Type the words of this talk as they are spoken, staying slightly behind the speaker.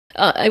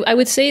I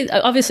would say,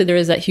 obviously, there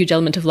is that huge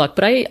element of luck,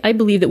 but I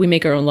believe that we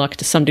make our own luck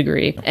to some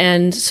degree.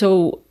 And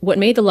so what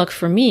made the luck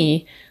for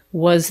me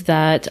was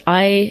that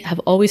I have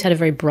always had a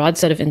very broad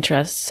set of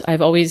interests.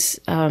 I've always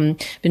been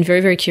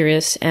very, very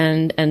curious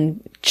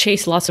and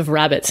chased lots of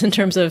rabbits in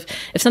terms of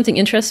if something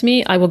interests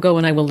me, I will go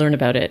and I will learn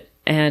about it.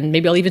 And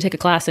maybe I'll even take a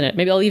class in it.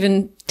 Maybe I'll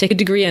even take a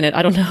degree in it.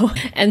 I don't know.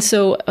 And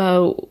so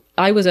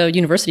I was a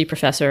university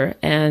professor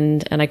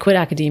and I quit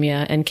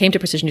academia and came to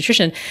precision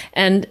nutrition.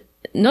 And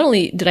not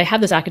only did I have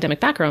this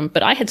academic background,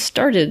 but I had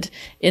started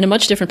in a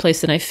much different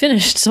place than I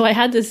finished. So I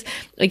had this,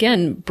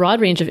 again, broad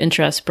range of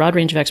interests, broad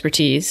range of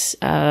expertise,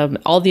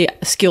 all the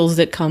skills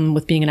that come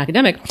with being an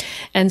academic.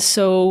 And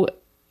so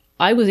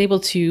I was able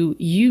to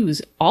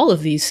use all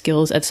of these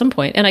skills at some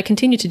point, and I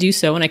continue to do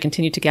so, and I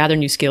continue to gather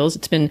new skills.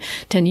 It's been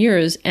 10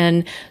 years.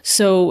 And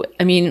so,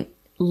 I mean,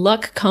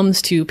 luck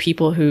comes to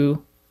people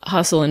who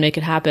hustle and make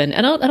it happen.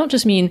 And I don't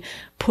just mean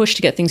push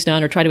to get things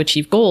done or try to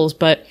achieve goals,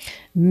 but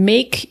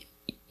make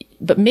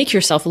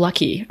yourself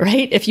lucky,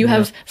 right? If you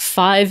have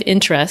 5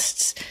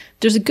 interests,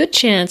 there's a good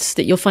chance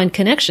that you'll find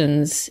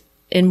connections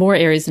in more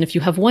areas than if you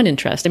have one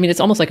interest. I mean,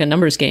 it's almost like a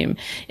numbers game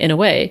in a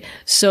way.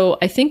 So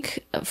I think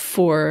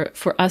for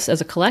us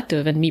as a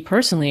collective and me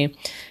personally,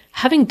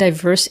 having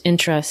diverse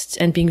interests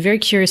and being very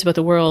curious about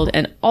the world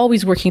and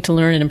always working to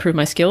learn and improve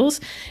my skills,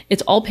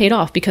 it's all paid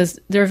off because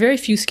there are very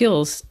few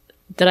skills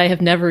that I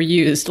have never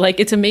used. Like,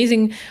 it's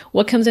amazing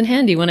what comes in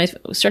handy. When I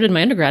started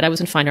my undergrad, I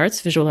was in fine arts,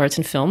 visual arts,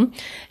 and film.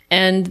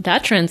 And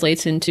that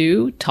translates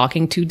into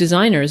talking to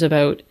designers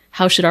about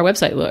how should our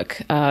website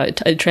look.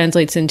 It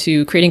translates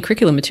into creating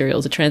curriculum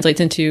materials. It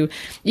translates into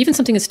even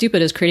something as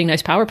stupid as creating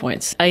nice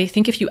PowerPoints. I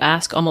think if you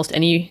ask almost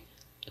any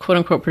quote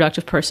unquote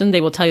productive person,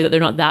 they will tell you that they're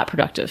not that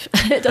productive.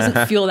 It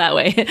doesn't feel that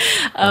way.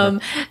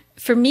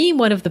 For me,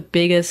 one of the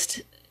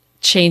biggest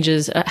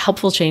changes,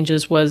 helpful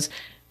changes, was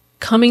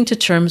coming to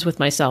terms with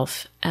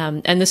myself.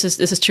 And this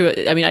is true.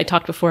 I mean, I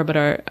talked before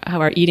about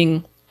how our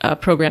eating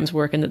programs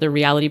work and that they're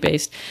reality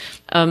based.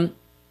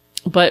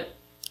 But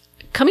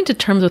coming to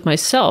terms with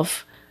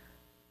myself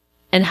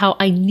and how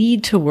I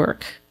need to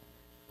work,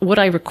 what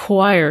I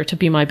require to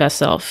be my best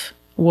self,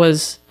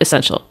 was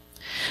essential.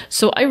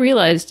 So I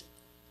realized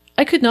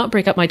I could not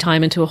break up my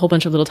time into a whole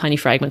bunch of little tiny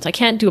fragments. I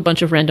can't do a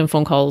bunch of random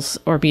phone calls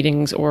or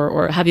meetings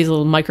or have these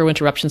little micro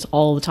interruptions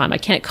all the time. I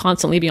can't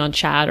constantly be on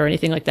chat or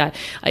anything like that.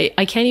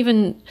 I can't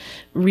even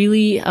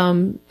really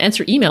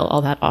answer email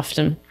all that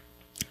often,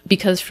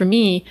 because for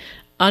me,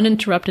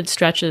 uninterrupted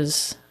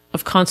stretches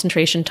of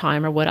concentration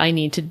time are what I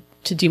need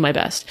to do my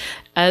best,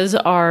 as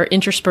are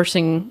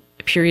interspersing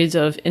periods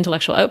of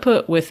intellectual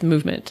output with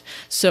movement.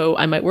 So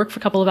I might work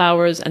for a couple of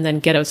hours and then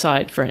get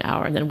outside for an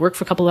hour, and then work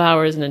for a couple of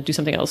hours and then do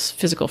something else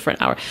physical for an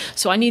hour.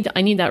 So I need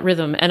that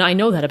rhythm, and I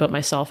know that about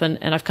myself, and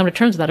I've come to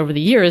terms with that over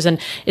the years. And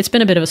it's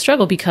been a bit of a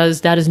struggle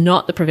because that is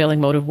not the prevailing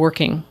mode of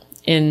working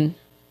in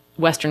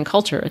Western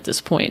culture at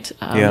this point,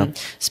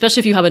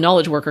 especially if you have a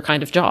knowledge worker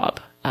kind of job.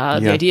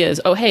 The idea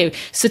is, oh, hey,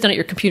 sit down at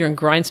your computer and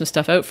grind some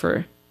stuff out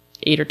for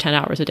 8 or 10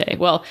 hours a day.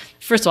 Well,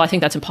 first of all, I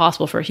think that's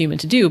impossible for a human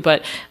to do,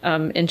 but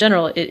in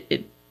general,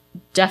 it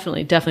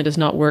definitely does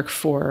not work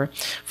for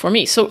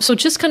me. So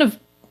just kind of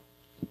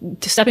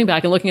stepping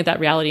back and looking at that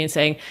reality and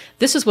saying,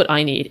 this is what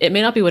I need. It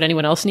may not be what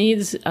anyone else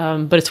needs,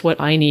 but it's what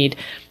I need,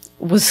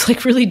 was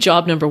like really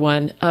job number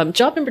 1.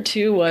 Job number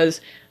 2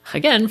 was,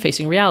 again,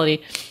 facing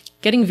reality,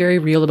 getting very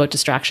real about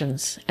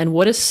distractions and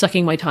what is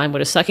sucking my time,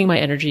 what is sucking my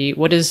energy,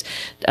 what is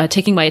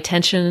taking my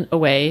attention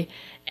away,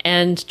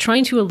 and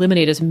trying to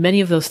eliminate as many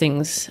of those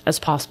things as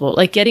possible,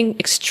 like getting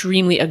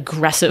extremely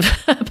aggressive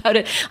about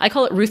it. I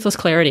call it ruthless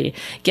clarity,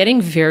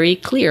 getting very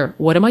clear.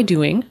 What am I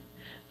doing?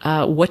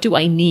 What do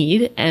I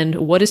need? And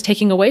what is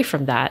taking away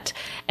from that?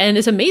 And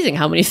it's amazing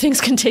how many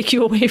things can take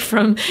you away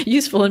from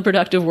useful and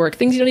productive work,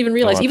 things you don't even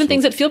realize, even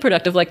things that feel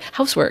productive, like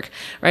housework,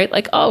 right?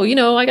 Like, oh,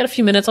 I got a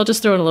few minutes, I'll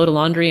just throw in a load of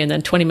laundry. And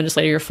then 20 minutes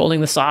later, you're folding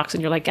the socks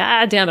and you're like,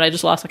 ah, damn it, I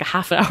just lost like a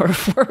half an hour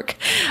of work.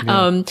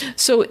 Yeah.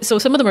 So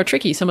some of them are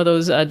tricky. Some of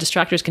those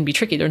distractors can be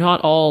tricky. They're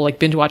not all like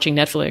binge watching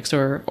Netflix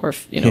or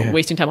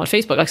wasting time on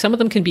Facebook. Like, some of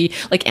them can be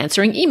like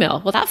answering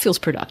email. Well, that feels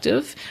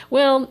productive.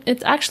 Well,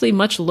 it's actually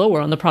much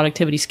lower on the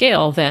productivity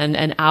scale than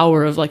an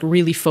hour of like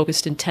really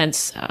focused,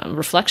 intense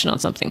reflection on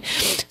something.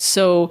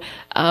 So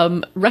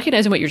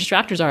recognizing what your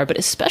distractors are, but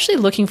especially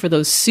looking for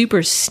those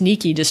super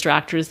sneaky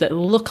distractors that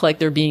look like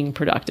they're being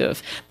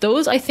productive.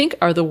 Those, I think,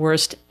 are the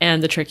worst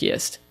and the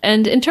trickiest.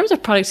 And in terms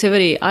of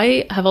productivity,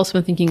 I have also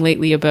been thinking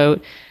lately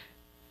about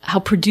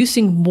how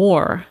producing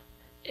more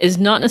is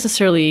not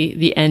necessarily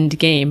the end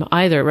game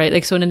either, right?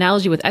 Like, so an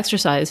analogy with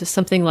exercise is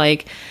something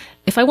like,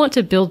 if I want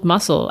to build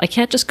muscle, I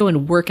can't just go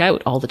and work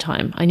out all the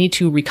time. I need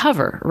to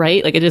recover,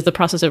 right? Like, it is the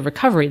process of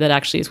recovery that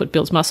actually is what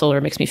builds muscle or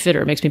makes me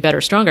fitter, makes me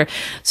better, stronger.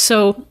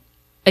 So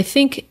I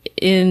think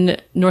in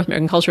North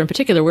American culture in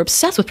particular, we're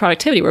obsessed with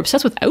productivity. We're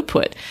obsessed with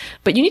output,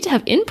 but you need to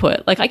have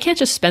input. Like I can't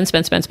just spend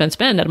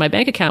out of my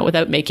bank account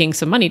without making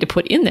some money to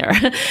put in there.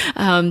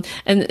 And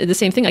the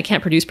same thing, I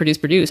can't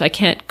produce. I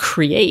can't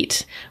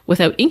create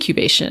without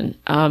incubation.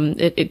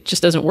 It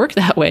just doesn't work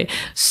that way.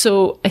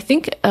 So I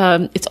think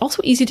it's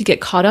also easy to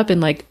get caught up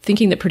in like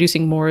thinking that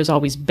producing more is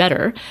always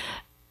better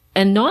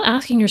and not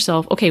asking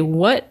yourself, okay,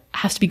 what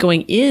has to be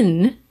going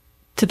in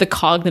to the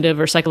cognitive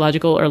or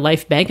psychological or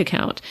life bank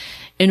account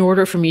in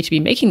order for me to be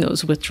making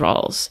those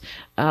withdrawals.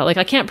 Like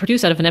I can't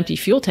produce out of an empty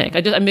fuel tank.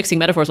 I'm mixing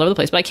metaphors all over the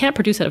place, but I can't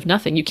produce out of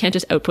nothing. You can't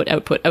just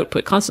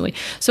output constantly.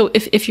 So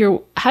if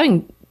you're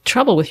having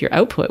trouble with your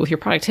output, with your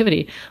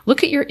productivity,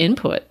 look at your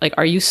input. Like,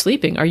 are you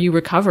sleeping? Are you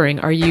recovering?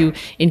 Are you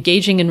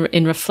engaging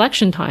in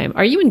reflection time?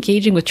 Are you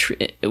engaging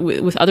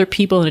with other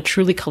people in a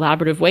truly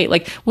collaborative way?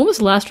 Like, when was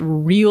the last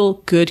real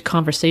good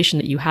conversation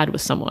that you had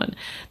with someone?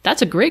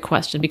 That's a great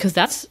question, because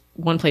that's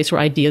one place where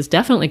ideas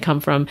definitely come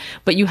from,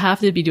 but you have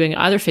to be doing it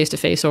either face to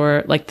face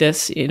or like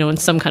this, in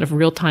some kind of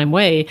real time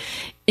way.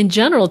 In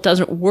general, it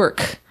doesn't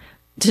work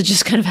to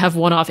just kind of have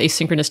one-off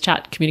asynchronous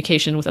chat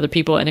communication with other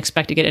people and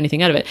expect to get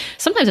anything out of it.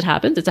 Sometimes it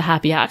happens, it's a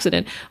happy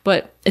accident,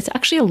 but it's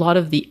actually a lot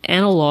of the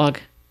analog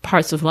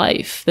parts of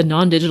life, the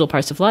non-digital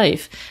parts of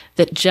life,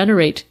 that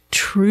generate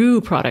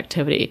true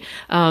productivity.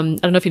 I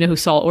don't know if you know who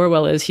Saul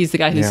Orwell is. He's the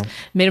guy who's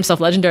made himself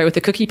legendary with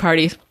the cookie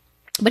party.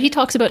 But he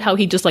talks about how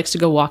he just likes to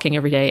go walking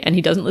every day, and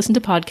he doesn't listen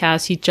to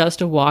podcasts. He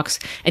just walks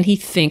and he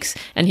thinks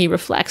and he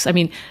reflects. I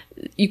mean,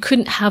 you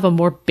couldn't have a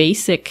more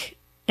basic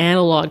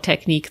analog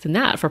technique than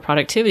that for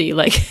productivity.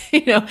 Like,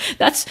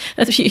 that's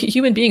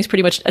human beings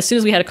pretty much, as soon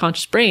as we had a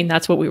conscious brain,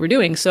 that's what we were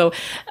doing. So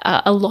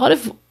a lot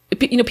of,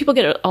 people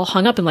get all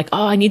hung up and like,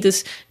 oh, I need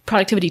this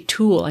productivity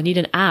tool. I need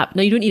an app.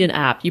 No, you don't need an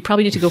app. You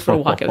probably need to go for a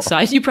walk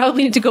outside. You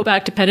probably need to go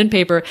back to pen and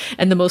paper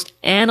and the most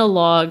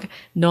analog,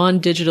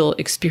 non-digital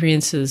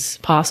experiences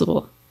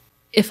possible.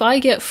 If I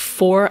get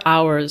 4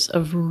 hours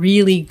of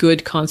really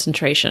good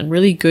concentration,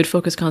 really good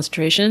focused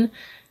concentration,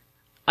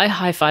 I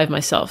high five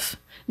myself.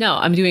 Now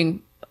I'm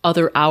doing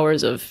other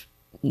hours of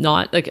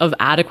of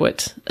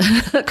adequate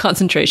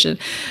concentration.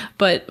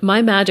 But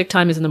my magic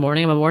time is in the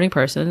morning. I'm a morning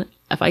person.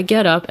 If I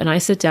get up and I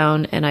sit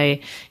down and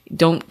I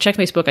don't check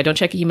Facebook, I don't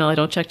check email, I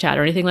don't check chat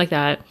or anything like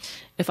that.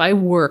 If I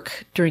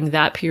work during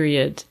that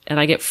period and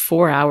I get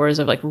 4 hours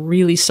of like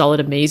really solid,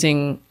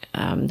 amazing,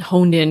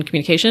 honed in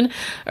communication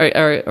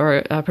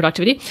or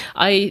productivity,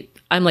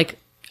 I'm like,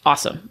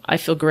 awesome. I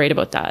feel great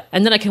about that.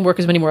 And then I can work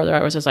as many more other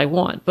hours as I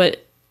want.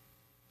 But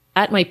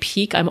at my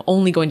peak, I'm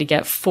only going to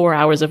get 4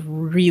 hours of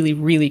really,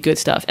 really good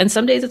stuff. And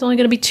some days it's only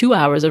going to be 2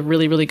 hours of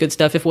really, really good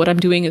stuff if what I'm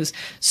doing is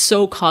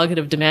so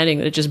cognitive demanding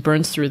that it just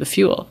burns through the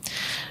fuel.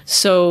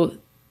 So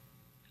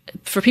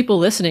for people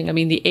listening, I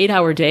mean, the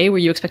 8-hour day where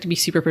you expect to be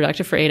super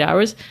productive for 8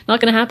 hours, not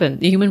going to happen.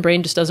 The human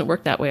brain just doesn't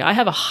work that way. I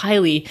have a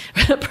highly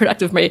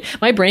productive brain.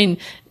 My brain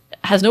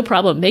has no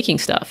problem making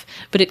stuff,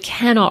 but it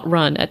cannot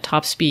run at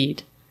top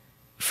speed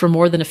for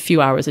more than a few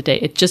hours a day.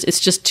 It's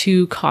just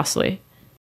too costly.